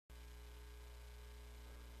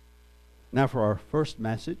Now for our first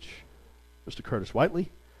message, Mr. Curtis Whiteley,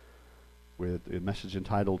 with a message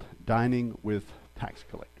entitled, Dining with Tax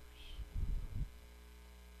Collectors.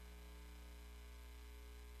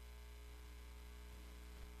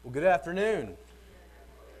 Well, good afternoon.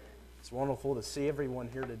 It's wonderful to see everyone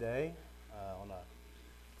here today on a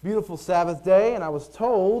beautiful Sabbath day, and I was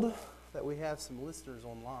told that we have some listeners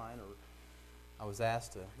online, or I was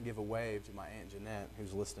asked to give a wave to my Aunt Jeanette,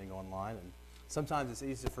 who's listening online, and sometimes it's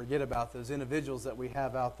easy to forget about those individuals that we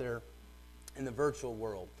have out there in the virtual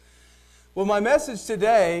world. Well, my message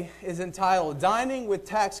today is entitled, Dining with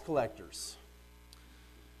Tax Collectors.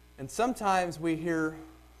 And sometimes we hear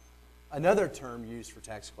another term used for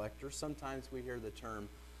tax collectors. Sometimes we hear the term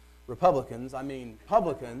publicans,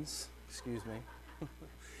 excuse me.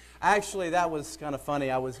 Actually, that was kind of funny.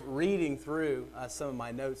 I was reading through some of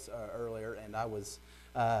my notes earlier, and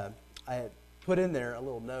I had put in there a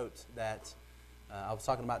little note that I was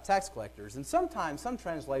talking about tax collectors. And sometimes some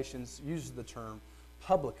translations use the term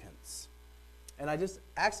publicans. And I just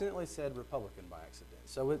accidentally said Republican by accident.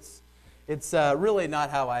 So it's really not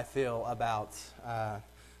how I feel about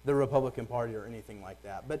the Republican Party or anything like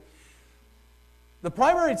that. But the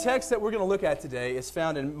primary text that we're going to look at today is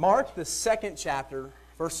found in Mark, the 2nd chapter,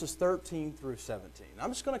 verses 13 through 17.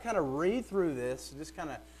 I'm just going to kind of read through this and just kind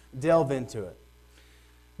of delve into it.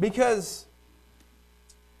 Because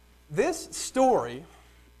this story,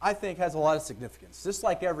 I think, has a lot of significance. Just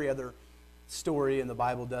like every other story in the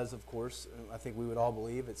Bible does, of course. I think we would all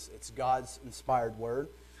believe it's God's inspired word.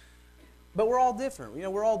 But we're all different.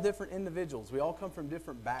 We're all different individuals. We all come from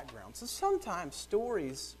different backgrounds. So sometimes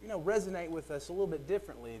stories, resonate with us a little bit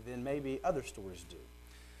differently than maybe other stories do.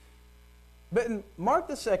 But in Mark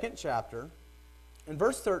the 2nd chapter, in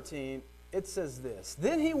verse 13, it says this,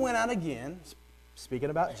 Then he went out again, speaking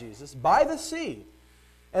about Jesus, by the sea,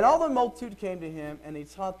 and all the multitude came to him, and he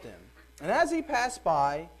taught them. And as he passed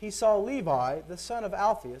by, he saw Levi, the son of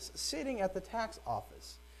Alphaeus, sitting at the tax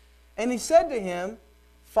office. And he said to him,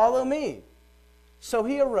 Follow me. So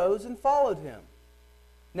he arose and followed him.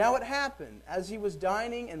 Now it happened, as he was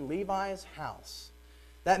dining in Levi's house,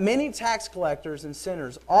 that many tax collectors and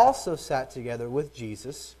sinners also sat together with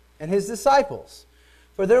Jesus and his disciples.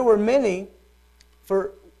 For there were many,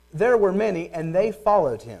 and they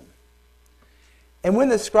followed him. And when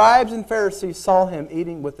the scribes and Pharisees saw him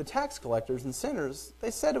eating with the tax collectors and sinners,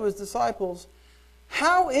 they said to his disciples,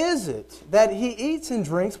 How is it that he eats and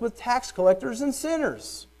drinks with tax collectors and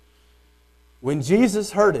sinners? When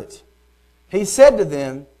Jesus heard it, he said to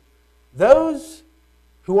them, Those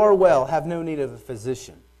who are well have no need of a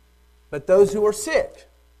physician, but those who are sick.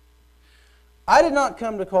 I did not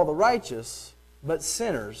come to call the righteous, but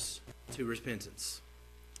sinners to repentance.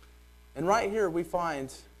 And right here we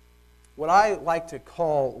find what I like to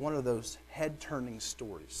call one of those head-turning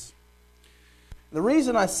stories. The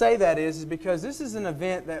reason I say that is because this is an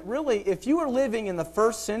event that really, if you were living in the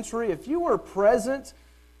 1st century, if you were present,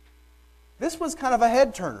 this was kind of a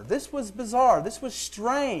head-turner. This was bizarre. This was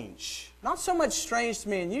strange. Not so much strange to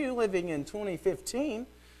me and you living in 2015.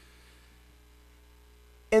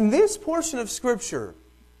 And this portion of Scripture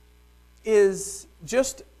is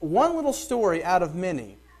just one little story out of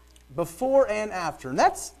many, before and after. And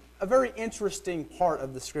that's a very interesting part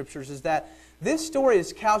of the Scriptures, is that this story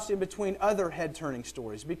is couched in between other head-turning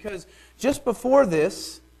stories, because just before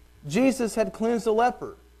this, Jesus had cleansed a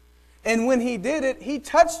leper. And when he did it, he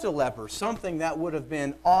touched a leper, something that would have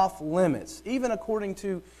been off limits, even according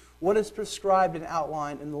to what is prescribed and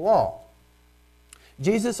outlined in the law.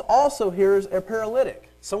 Jesus also heals a paralytic,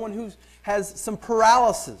 someone who has some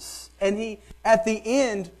paralysis, and he, at the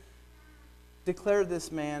end, declared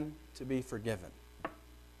this man to be forgiven.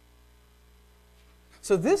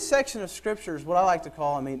 So this section of Scripture is what I like to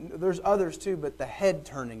call, there's others too, but the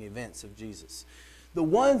head-turning events of Jesus. The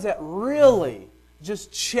ones that really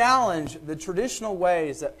just challenge the traditional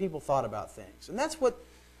ways that people thought about things. And that's what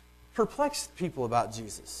perplexed people about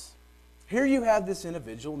Jesus. Here you have this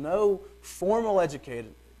individual, no formal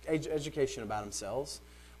education about themselves,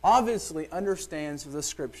 obviously understands the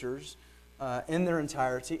Scriptures in their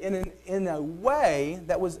entirety, and in a way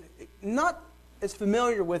that was not as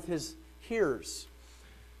familiar with his hearers.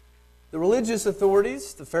 The religious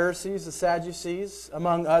authorities, the Pharisees, the Sadducees,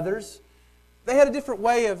 among others, they had a different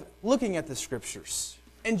way of looking at the Scriptures.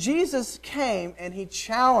 And Jesus came and he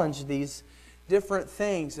challenged these different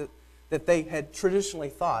things that they had traditionally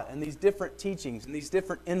thought, and these different teachings and these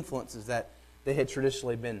different influences that they had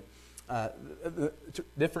traditionally been,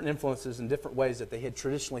 different influences and different ways that they had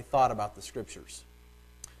traditionally thought about the Scriptures.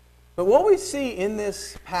 But what we see in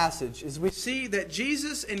this passage is we see that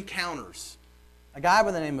Jesus encounters a guy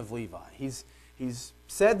by the name of Levi. He's he's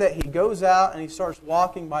said that he goes out and he starts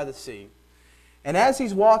walking by the sea. And as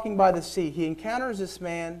he's walking by the sea, he encounters this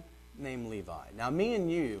man named Levi. Now, me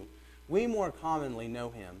and you, we more commonly know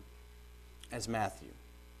him as Matthew.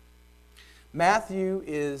 Matthew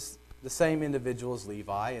is the same individual as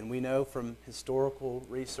Levi, and we know from historical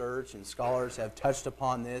research, and scholars have touched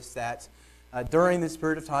upon this, that during this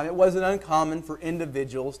period of time, it wasn't uncommon for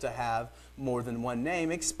individuals to have more than one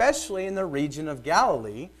name, especially in the region of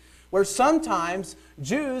Galilee, where sometimes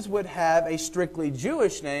Jews would have a strictly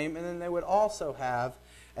Jewish name, and then they would also have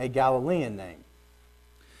a Galilean name.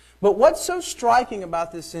 But what's so striking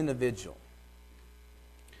about this individual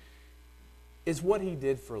is what he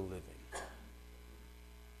did for a living.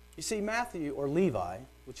 You see, Matthew, or Levi,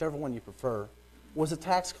 whichever one you prefer, was a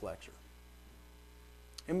tax collector.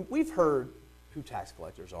 And we've heard who tax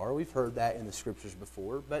collectors are. We've heard that in the Scriptures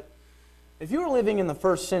before. But if you were living in the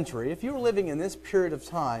first century, if you were living in this period of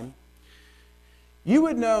time, you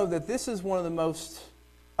would know that this is one of the most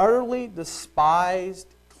utterly despised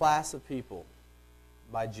class of people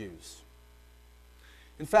by Jews.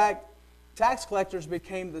 In fact, tax collectors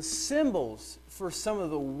became the symbols for some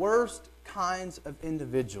of the worst kinds of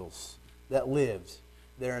individuals that lived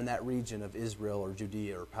there in that region of Israel or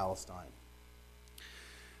Judea or Palestine.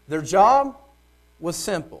 Their job was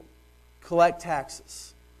simple: collect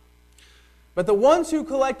taxes. But the ones who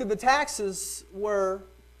collected the taxes were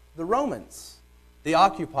the Romans, the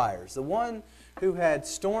occupiers, the one who had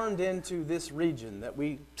stormed into this region that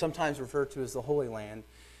we sometimes refer to as the Holy Land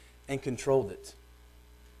and controlled it.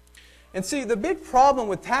 And see, the big problem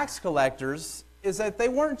with tax collectors is that they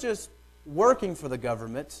weren't just working for the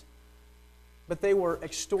government, but they were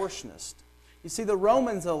extortionists. You see, the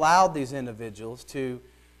Romans allowed these individuals to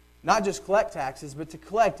not just collect taxes, but to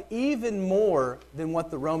collect even more than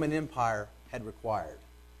what the Roman Empire had required.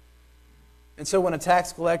 And so when a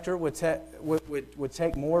tax collector would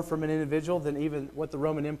take more from an individual than even what the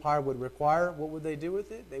Roman Empire would require, what would they do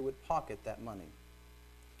with it? They would pocket that money.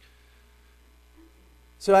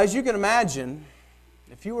 So as you can imagine,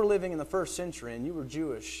 if you were living in the first century and you were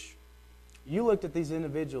Jewish, you looked at these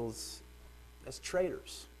individuals as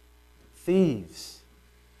traitors, thieves.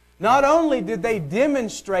 Not only did they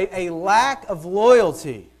demonstrate a lack of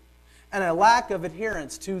loyalty and a lack of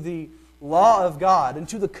adherence to the law of God and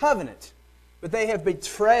to the covenant, but they have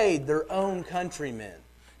betrayed their own countrymen,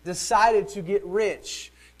 decided to get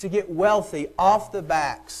rich, to get wealthy off the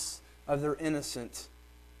backs of their innocent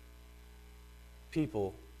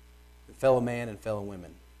people, fellow man and fellow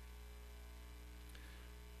women.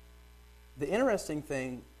 The interesting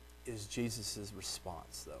thing is Jesus'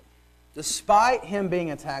 response, though. Despite him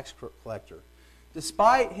being a tax collector,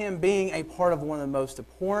 despite him being a part of one of the most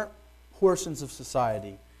abhorrent portions of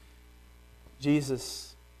society,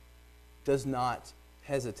 Jesus does not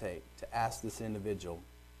hesitate to ask this individual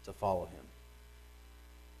to follow him.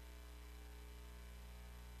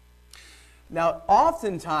 Now,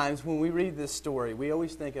 oftentimes when we read this story, we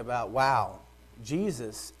always think about, wow,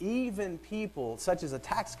 Jesus, even people such as a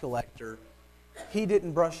tax collector, he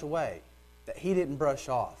didn't brush away, that he didn't brush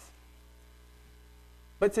off.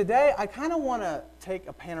 But today, I kind of want to take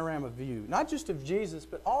a panorama view, not just of Jesus,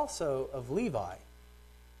 but also of Levi,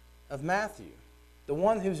 of Matthew, the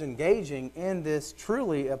one who's engaging in this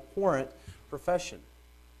truly abhorrent profession.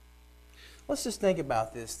 Let's just think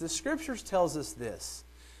about this. The Scriptures tells us this,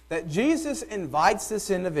 that Jesus invites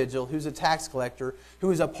this individual who's a tax collector,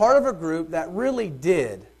 who is a part of a group that really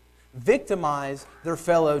did victimize their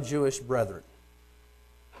fellow Jewish brethren.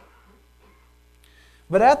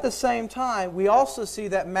 But at the same time, we also see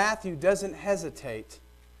that Matthew doesn't hesitate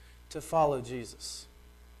to follow Jesus.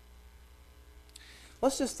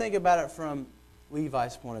 Let's just think about it from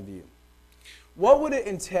Levi's point of view. What would it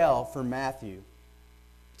entail for Matthew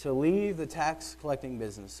to leave the tax collecting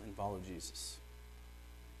business and follow Jesus?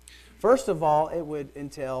 First of all, it would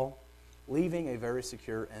entail leaving a very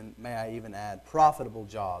secure and, may I even add, profitable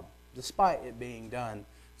job, despite it being done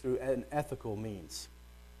through an ethical means.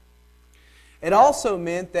 It also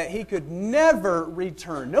meant that he could never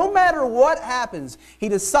return. No matter what happens, he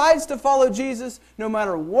decides to follow Jesus. No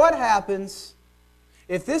matter what happens,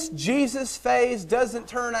 if this Jesus phase doesn't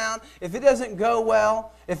turn out, if it doesn't go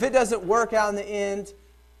well, if it doesn't work out in the end,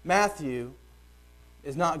 Matthew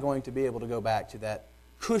is not going to be able to go back to that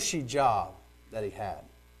cushy job that he had.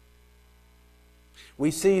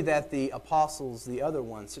 We see that the apostles, the other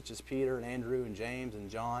ones, such as Peter and Andrew and James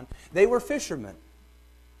and John, they were fishermen.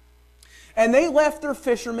 And they left their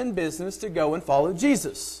fisherman business to go and follow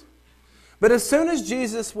Jesus. But as soon as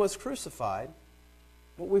Jesus was crucified,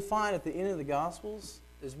 what we find at the end of the Gospels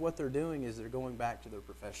is what they're doing is they're going back to their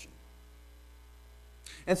profession.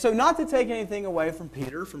 And so not to take anything away from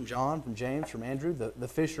Peter, from John, from James, from Andrew, the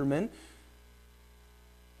fishermen,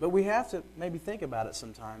 but we have to maybe think about it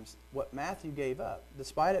sometimes, what Matthew gave up,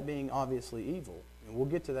 despite it being obviously evil, and we'll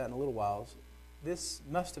get to that in a little while. This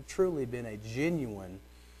must have truly been a genuine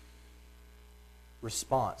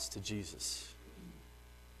response to Jesus.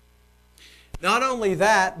 Not only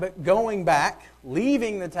that, but going back,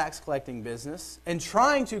 leaving the tax collecting business, and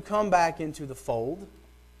trying to come back into the fold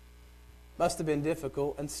must have been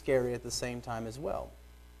difficult and scary at the same time as well.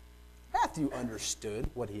 Matthew understood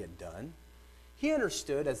what he had done. He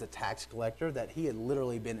understood as a tax collector that he had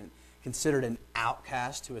literally been considered an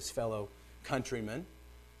outcast to his fellow countrymen,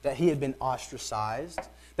 that he had been ostracized,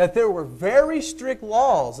 that there were very strict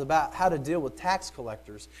laws about how to deal with tax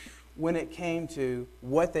collectors when it came to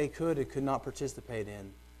what they could and could not participate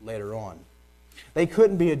in later on. They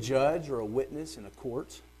couldn't be a judge or a witness in a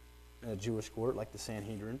court, in a Jewish court like the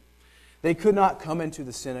Sanhedrin. They could not come into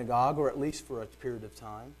the synagogue, or at least for a period of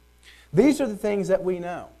time. These are the things that we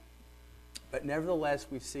know. But nevertheless,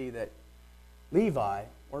 we see that Levi,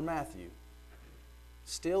 or Matthew,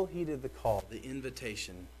 still heeded the call, the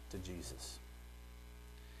invitation to Jesus.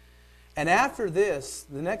 And after this,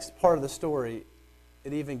 the next part of the story,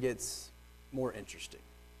 it even gets more interesting.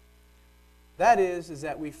 That is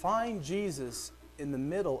that we find Jesus in the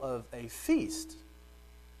middle of a feast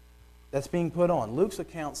that's being put on. Luke's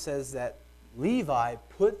account says that Levi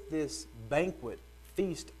put this banquet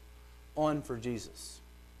feast on for Jesus.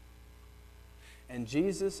 And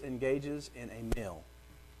Jesus engages in a meal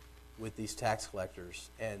with these tax collectors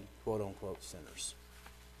and quote-unquote sinners.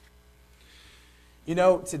 You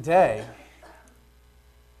know, today,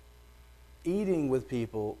 eating with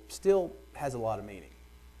people still has a lot of meaning.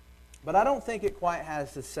 But I don't think it quite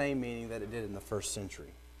has the same meaning that it did in the first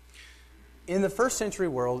century. In the first century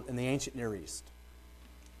world, in the ancient Near East,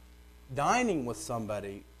 dining with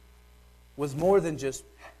somebody was more than just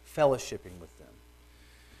fellowshipping with them.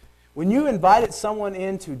 When you invited someone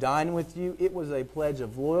in to dine with you, it was a pledge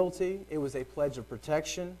of loyalty. It was a pledge of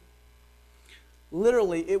protection.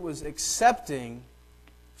 Literally, it was accepting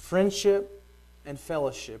friendship and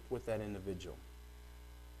fellowship with that individual.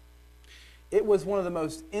 It was one of the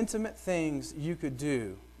most intimate things you could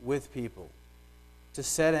do with people, to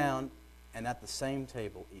sit down and at the same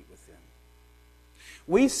table eat with them.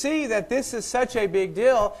 We see that this is such a big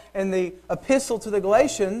deal in the epistle to the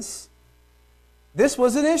Galatians. This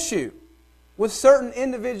was an issue with certain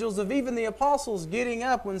individuals of even the apostles getting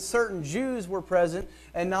up when certain Jews were present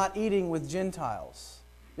and not eating with Gentiles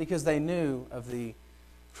because they knew of the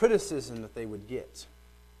criticism that they would get.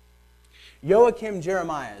 Joachim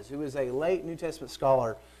Jeremias, who is a late New Testament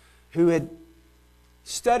scholar who had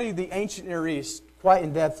studied the ancient Near East quite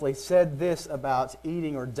in-depthly, said this about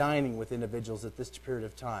eating or dining with individuals at this period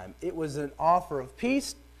of time. It was an offer of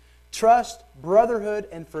peace, trust, brotherhood,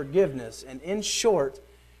 and forgiveness. And in short,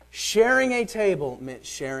 sharing a table meant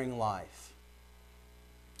sharing life.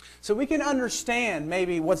 So we can understand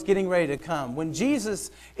maybe what's getting ready to come. When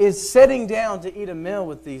Jesus is sitting down to eat a meal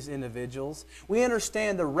with these individuals, we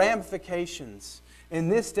understand the ramifications in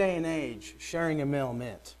this day and age sharing a meal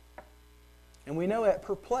meant. And we know that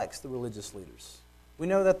perplexed the religious leaders. We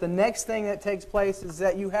know that the next thing that takes place is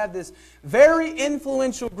that you have this very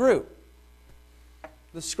influential group,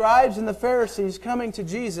 the scribes and the Pharisees, coming to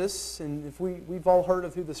Jesus. And if we've all heard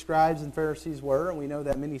of who the scribes and Pharisees were, and we know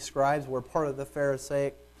that many scribes were part of the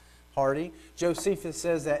Pharisaic party. Josephus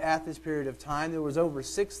says that at this period of time there was over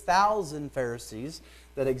 6,000 Pharisees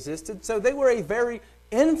that existed. So they were a very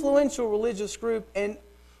influential religious group and,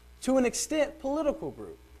 to an extent, political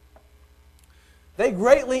group. They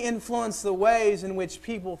greatly influenced the ways in which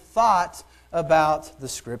people thought about the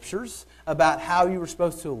Scriptures, about how you were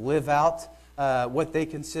supposed to live out what they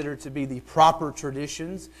considered to be the proper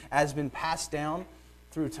traditions as been passed down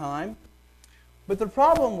through time. But the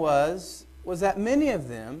problem was that many of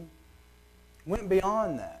them went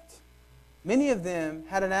beyond that. Many of them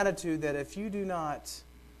had an attitude that if you do not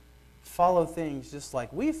follow things just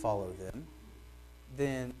like we follow them,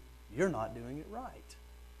 then you're not doing it right.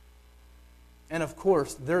 And of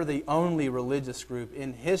course, they're the only religious group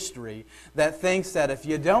in history that thinks that if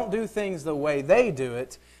you don't do things the way they do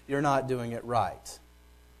it, you're not doing it right.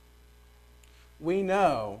 We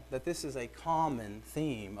know that this is a common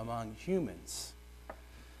theme among humans.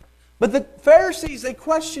 But the Pharisees, they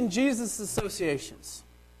question Jesus' associations.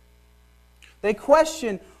 They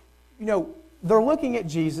question, they're looking at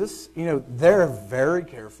Jesus. They're very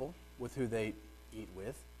careful with who they eat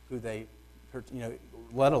with, who they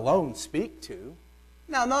let alone speak to.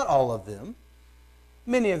 Now, not all of them.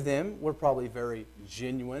 Many of them were probably very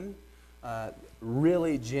genuine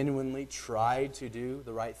really genuinely tried to do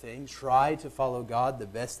the right thing, tried to follow God the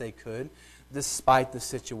best they could, despite the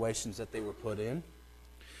situations that they were put in.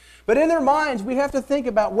 But in their minds, we have to think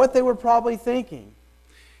about what they were probably thinking.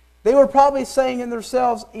 They were probably saying in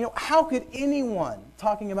themselves, how could anyone,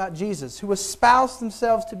 talking about Jesus, who espoused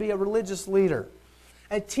themselves to be a religious leader,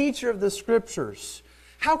 a teacher of the Scriptures,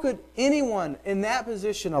 how could anyone in that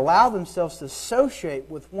position allow themselves to associate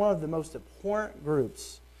with one of the most abhorrent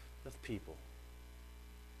groups of people?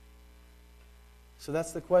 So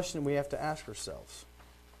that's the question we have to ask ourselves.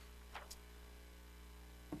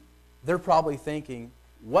 They're probably thinking,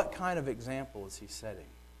 what kind of example is he setting?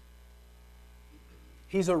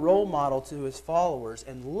 He's a role model to his followers,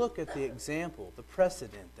 and look at the example, the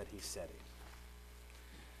precedent that he's setting.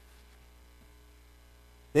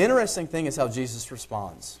 The interesting thing is how Jesus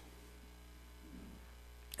responds.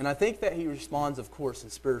 And I think that he responds, of course, in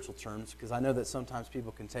spiritual terms, because I know that sometimes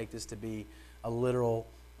people can take this to be a literal,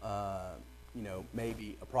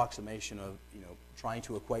 maybe approximation of, trying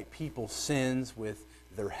to equate people's sins with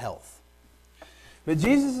their health. But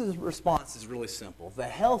Jesus' response is really simple. The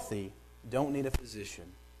healthy don't need a physician,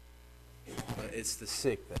 but it's the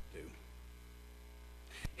sick that do.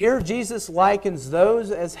 Here Jesus likens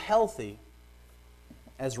those as healthy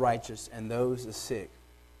as righteous and those as sick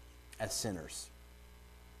as sinners.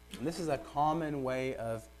 And this is a common way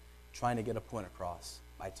of trying to get a point across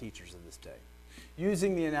by teachers of this day.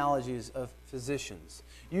 Using the analogies of physicians,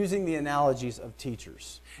 using the analogies of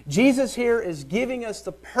teachers. Jesus here is giving us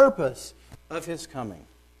the purpose of his coming.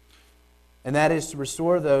 And that is to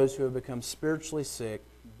restore those who have become spiritually sick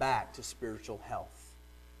back to spiritual health.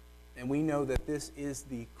 And we know that this is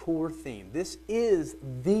the core theme. This is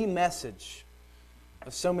the message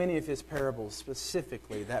of so many of his parables,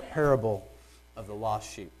 specifically that parable of the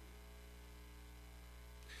lost sheep.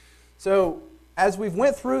 So, as we've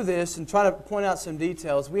went through this and try to point out some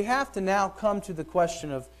details, we have to now come to the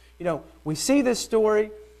question of, we see this story,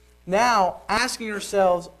 now asking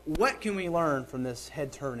ourselves, what can we learn from this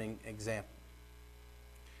head-turning example?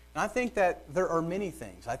 And I think that there are many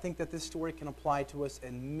things. I think that this story can apply to us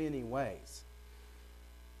in many ways.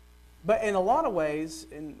 But in a lot of ways,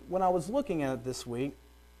 and when I was looking at it this week,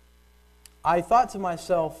 I thought to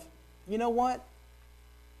myself, you know what?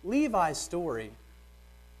 Levi's story,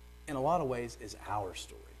 in a lot of ways, is our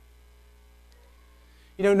story.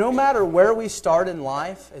 No matter where we start in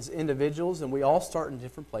life as individuals, and we all start in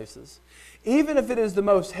different places, even if it is the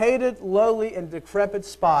most hated, lowly, and decrepit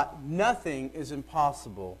spot, nothing is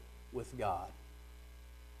impossible with God.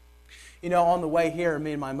 On the way here,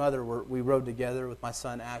 me and my mother, we rode together with my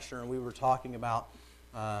son Asher, and we were talking about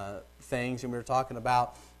things, and we were talking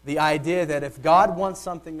about the idea that if God wants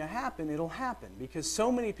something to happen, it'll happen. Because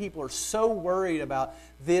so many people are so worried about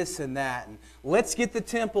this and that. And let's get the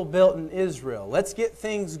temple built in Israel. Let's get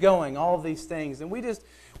things going, all of these things. And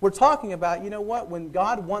we're talking about, when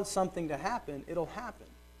God wants something to happen, it'll happen.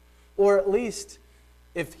 Or at least,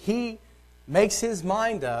 if He makes His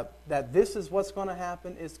mind up that this is what's going to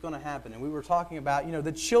happen, it's going to happen. And we were talking about,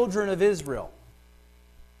 the children of Israel.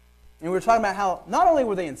 And we were talking about how not only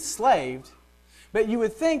were they enslaved, but you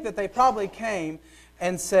would think that they probably came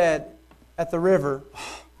and said at the river,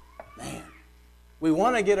 oh, man, we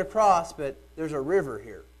want to get across, but there's a river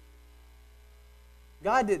here.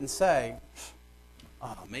 God didn't say,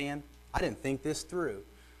 oh man, I didn't think this through.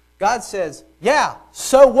 God says, yeah,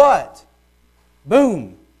 so what?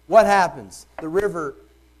 Boom, what happens? The river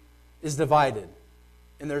is divided,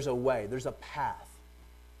 and there's a way, there's a path.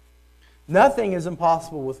 Nothing is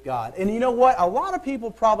impossible with God. And you know what? A lot of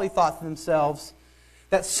people probably thought to themselves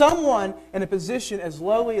that someone in a position as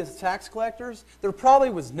lowly as tax collectors, there probably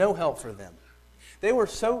was no help for them. They were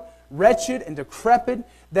so wretched and decrepit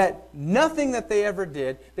that nothing that they ever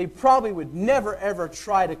did, they probably would never ever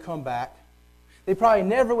try to come back. They probably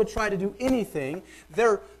never would try to do anything.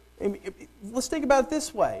 Let's think about it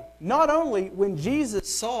this way. Not only when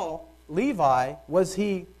Jesus saw Levi was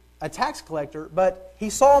he a tax collector, but he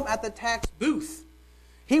saw him at the tax booth.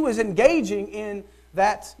 He was engaging in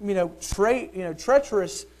that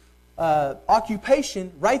treacherous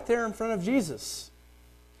occupation right there in front of Jesus.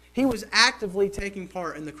 He was actively taking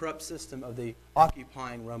part in the corrupt system of the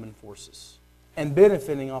occupying Roman forces and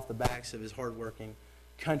benefiting off the backs of his hardworking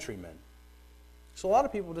countrymen. So a lot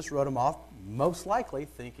of people just wrote him off, most likely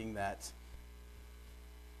thinking that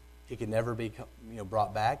he could never be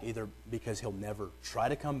brought back, either because he'll never try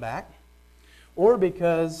to come back, or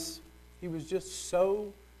because he was just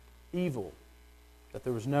so evil that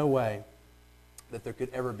there was no way that there could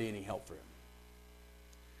ever be any help for him.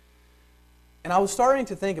 And I was starting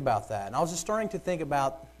to think about that, and I was just starting to think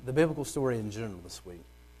about the biblical story in general this week.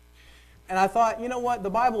 And I thought, you know what? The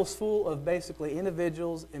Bible is full of basically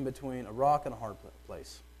individuals in between a rock and a hard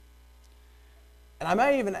place. And I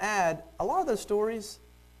may even add, a lot of those stories,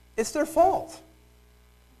 it's their fault.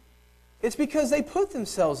 It's because they put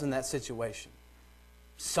themselves in that situation.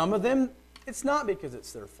 Some of them, it's not because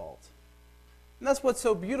it's their fault. And that's what's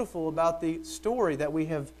so beautiful about the story that we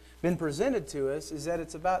have been presented to us, is that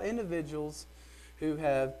it's about individuals who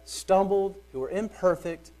have stumbled, who are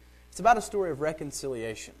imperfect. It's about a story of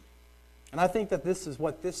reconciliation. And I think that this is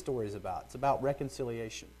what this story is about. It's about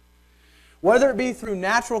reconciliation. Whether it be through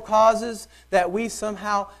natural causes that we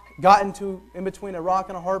somehow got into in between a rock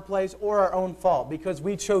and a hard place, or our own fault because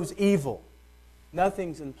we chose evil.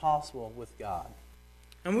 Nothing's impossible with God.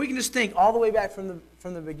 And we can just think all the way back from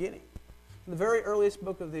the beginning, from the very earliest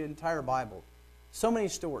book of the entire Bible. So many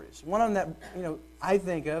stories. One of them that I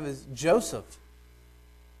think of is Joseph.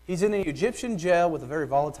 He's in an Egyptian jail with a very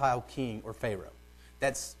volatile king or pharaoh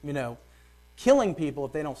that's killing people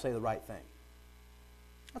if they don't say the right thing.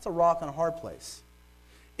 That's a rock and a hard place.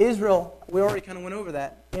 Israel, we already kind of went over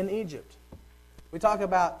that, in Egypt. We talk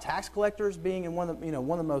about tax collectors being in one of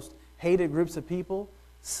the most hated groups of people.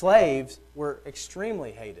 Slaves were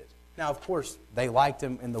extremely hated. Now, of course, they liked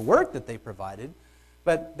them in the work that they provided,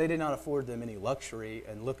 but they did not afford them any luxury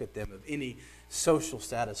and look at them of any social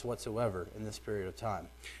status whatsoever in this period of time.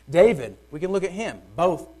 David, we can look at him,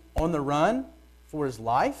 both on the run for his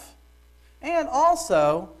life and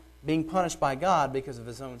also being punished by God because of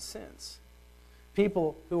his own sins.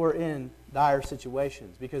 People who are in dire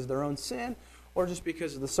situations because of their own sin or just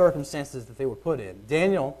because of the circumstances that they were put in.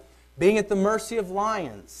 Daniel being at the mercy of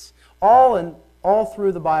lions. All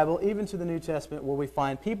through the Bible, even to the New Testament, where we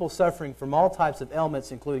find people suffering from all types of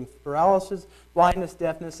ailments, including paralysis, blindness,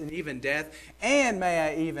 deafness, and even death. And may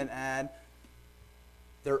I even add,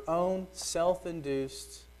 their own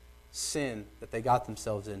self-induced sin that they got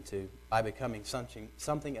themselves into by becoming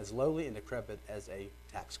something as lowly and decrepit as a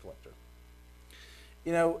tax collector.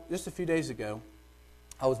 Just a few days ago,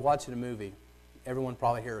 I was watching a movie. Everyone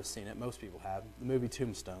probably here has seen it. Most people have. The movie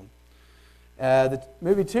Tombstone. The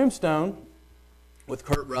movie Tombstone, with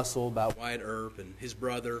Kurt Russell, about Wyatt Earp and his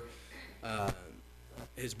brother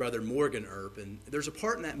Morgan Earp. And there's a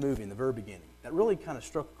part in that movie, in the very beginning, that really kind of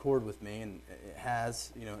struck a chord with me, and it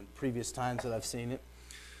has, in previous times that I've seen it.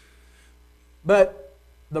 But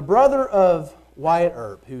the brother of Wyatt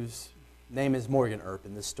Earp, whose name is Morgan Earp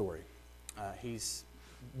in this story, he's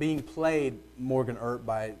being played Morgan Earp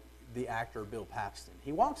by the actor Bill Paxton.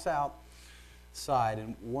 He walks outside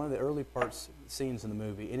in one of the early scenes in the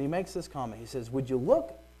movie, and he makes this comment. He says, "Would you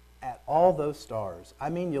look at all those stars? I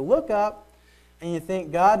mean, you look up and you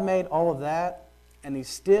think God made all of that, and He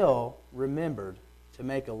still remembered to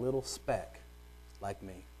make a little speck like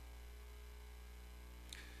me."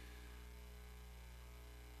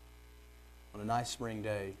 On a nice spring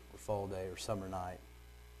day or fall day or summer night,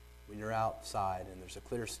 when you're outside and there's a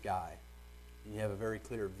clear sky and you have a very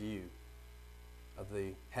clear view of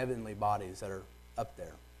the heavenly bodies that are up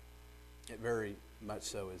there, it very much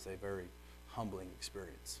so is a very humbling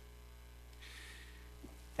experience.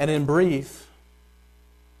 And in brief,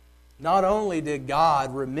 not only did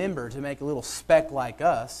God remember to make a little speck like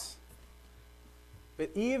us, but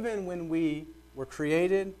even when we were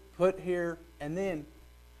created, put here, and then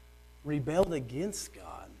rebelled against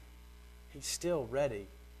God, He's still ready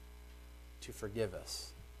to forgive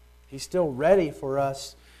us. He's still ready for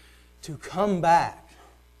us to come back,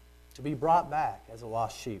 to be brought back as a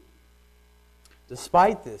lost sheep.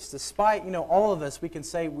 Despite this, despite, all of us, we can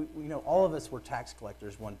say, all of us were tax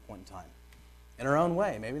collectors one point in time. In our own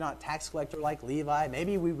way. Maybe not tax collector like Levi.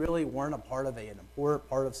 Maybe we really weren't a part of an important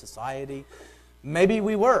part of society. Maybe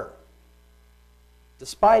we were.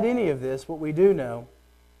 Despite any of this, what we do know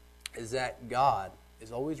is that God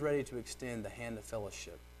is always ready to extend the hand of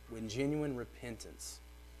fellowship when genuine repentance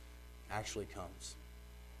actually comes.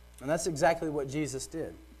 And that's exactly what Jesus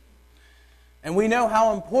did. And we know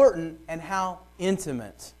how important and how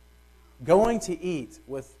intimate going to eat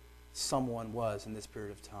with someone was in this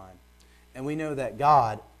period of time. And we know that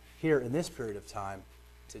God, here in this period of time,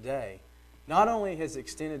 today, not only has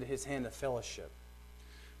extended His hand of fellowship,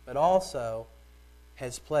 but also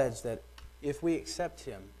has pledged that if we accept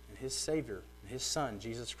Him and His Savior, and His Son,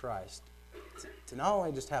 Jesus Christ, to not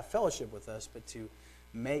only just have fellowship with us, but to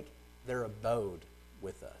make their abode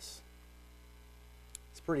with us.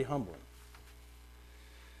 It's pretty humbling.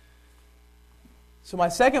 So my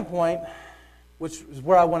second point, which is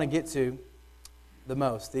where I want to get to the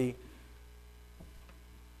most, the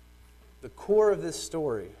core of this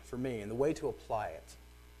story for me and the way to apply it,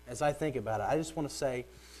 as I think about it, I just want to say,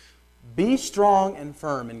 be strong and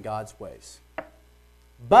firm in God's ways.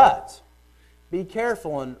 But be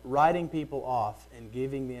careful in writing people off and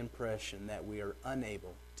giving the impression that we are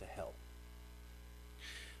unable to help.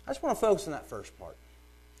 I just want to focus on that first part.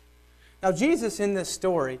 Now, Jesus in this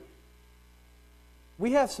story,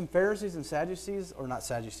 we have some Pharisees and Sadducees, or not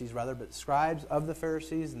Sadducees rather, but scribes of the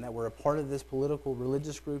Pharisees, and that were a part of this political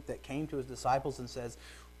religious group that came to his disciples and says,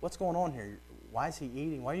 what's going on here? Why is he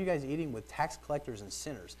eating? Why are you guys eating with tax collectors and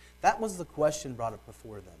sinners? That was the question brought up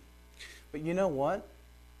before them. But you know what?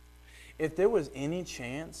 If there was any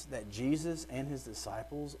chance that Jesus and his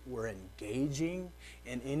disciples were engaging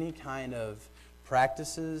in any kind of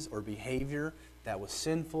practices or behavior that was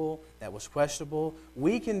sinful, that was questionable,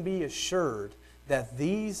 we can be assured that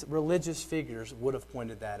these religious figures would have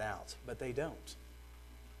pointed that out, but they don't.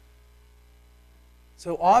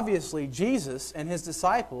 So obviously, Jesus and his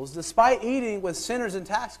disciples, despite eating with sinners and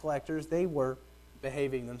tax collectors, they were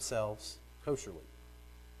behaving themselves kosherly.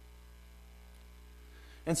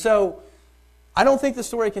 And so, I don't think the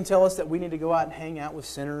story can tell us that we need to go out and hang out with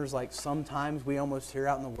sinners like sometimes we almost hear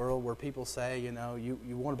out in the world where people say, you know, you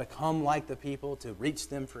want to become like the people to reach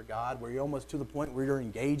them for God, where you're almost to the point where you're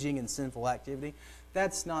engaging in sinful activity.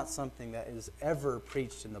 That's not something that is ever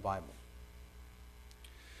preached in the Bible.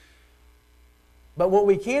 But what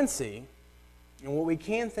we can see, and what we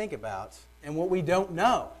can think about, and what we don't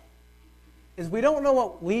know, is we don't know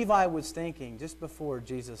what Levi was thinking just before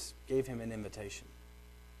Jesus gave him an invitation.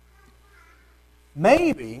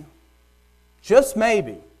 Maybe, just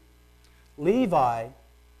maybe, Levi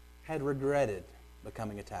had regretted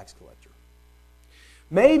becoming a tax collector.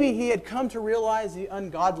 Maybe he had come to realize the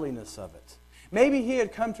ungodliness of it. Maybe he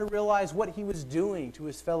had come to realize what he was doing to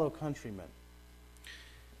his fellow countrymen.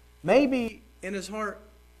 Maybe in his heart,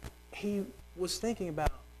 he was thinking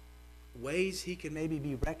about ways he could maybe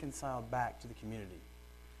be reconciled back to the community,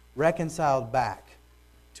 reconciled back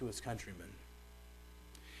to his countrymen.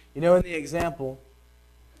 You know, in the example,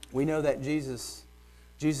 we know that Jesus'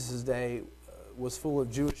 day was full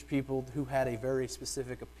of Jewish people who had a very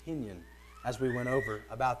specific opinion, as we went over,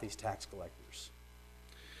 about these tax collectors.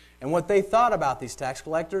 And what they thought about these tax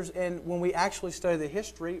collectors, and when we actually study the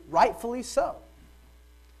history, rightfully so.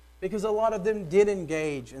 Because a lot of them did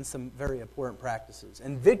engage in some very important practices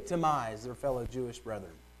and victimize their fellow Jewish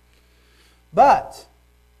brethren. But,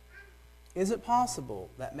 is it possible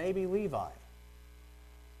that maybe Levi,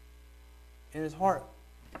 in his heart,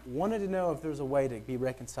 wanted to know if there's a way to be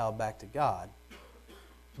reconciled back to God,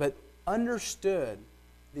 but understood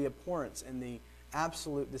the abhorrence and the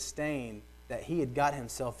absolute disdain that he had got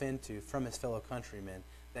himself into from his fellow countrymen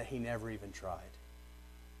that he never even tried?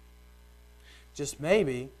 Just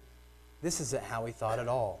maybe, this isn't how he thought at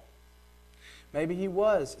all. Maybe he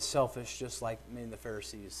was selfish, just like many of the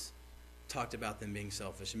Pharisees talked about them being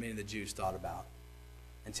selfish, and many of the Jews thought about,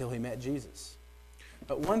 until he met Jesus.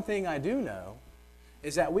 But one thing I do know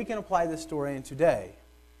is that we can apply this story in today.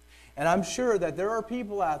 And I'm sure that there are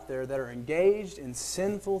people out there that are engaged in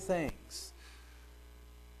sinful things,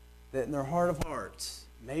 that in their heart of hearts,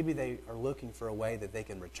 maybe they are looking for a way that they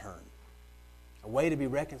can return. A way to be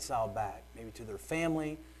reconciled back, maybe to their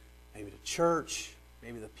family, maybe to church,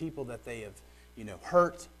 maybe the people that they have,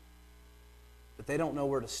 hurt, but they don't know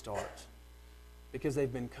where to start because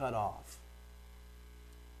they've been cut off.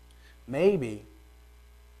 Maybe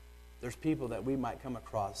there's people that we might come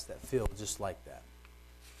across that feel just like that.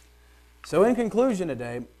 So in conclusion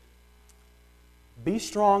today, be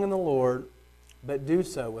strong in the Lord, but do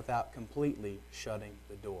so without completely shutting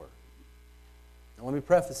the door. Now let me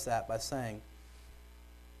preface that by saying,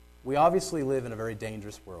 we obviously live in a very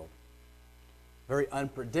dangerous world. A very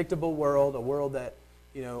unpredictable world, a world that,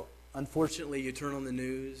 unfortunately you turn on the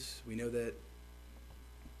news, we know that,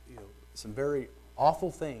 some very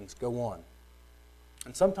awful things go on.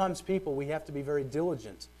 And sometimes we have to be very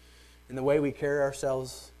diligent in the way we carry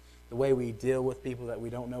ourselves, the way we deal with people that we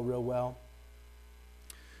don't know real well.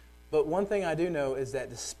 But one thing I do know is that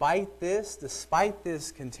despite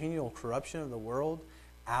this continual corruption of the world,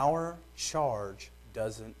 our charge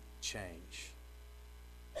doesn't change.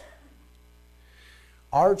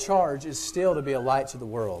 Our charge is still to be a light to the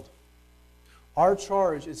world. Our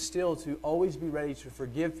charge is still to always be ready to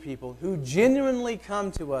forgive people who genuinely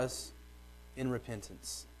come to us in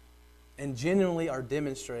repentance and genuinely are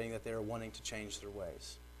demonstrating that they are wanting to change their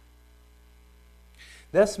ways.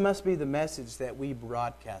 This must be the message that we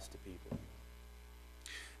broadcast to people.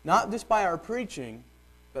 Not just by our preaching,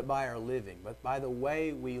 but by our living, but by the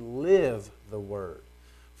way we live the Word.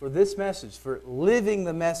 For this message, for living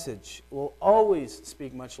the message, will always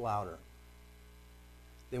speak much louder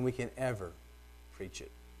than we can ever preach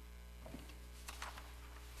it.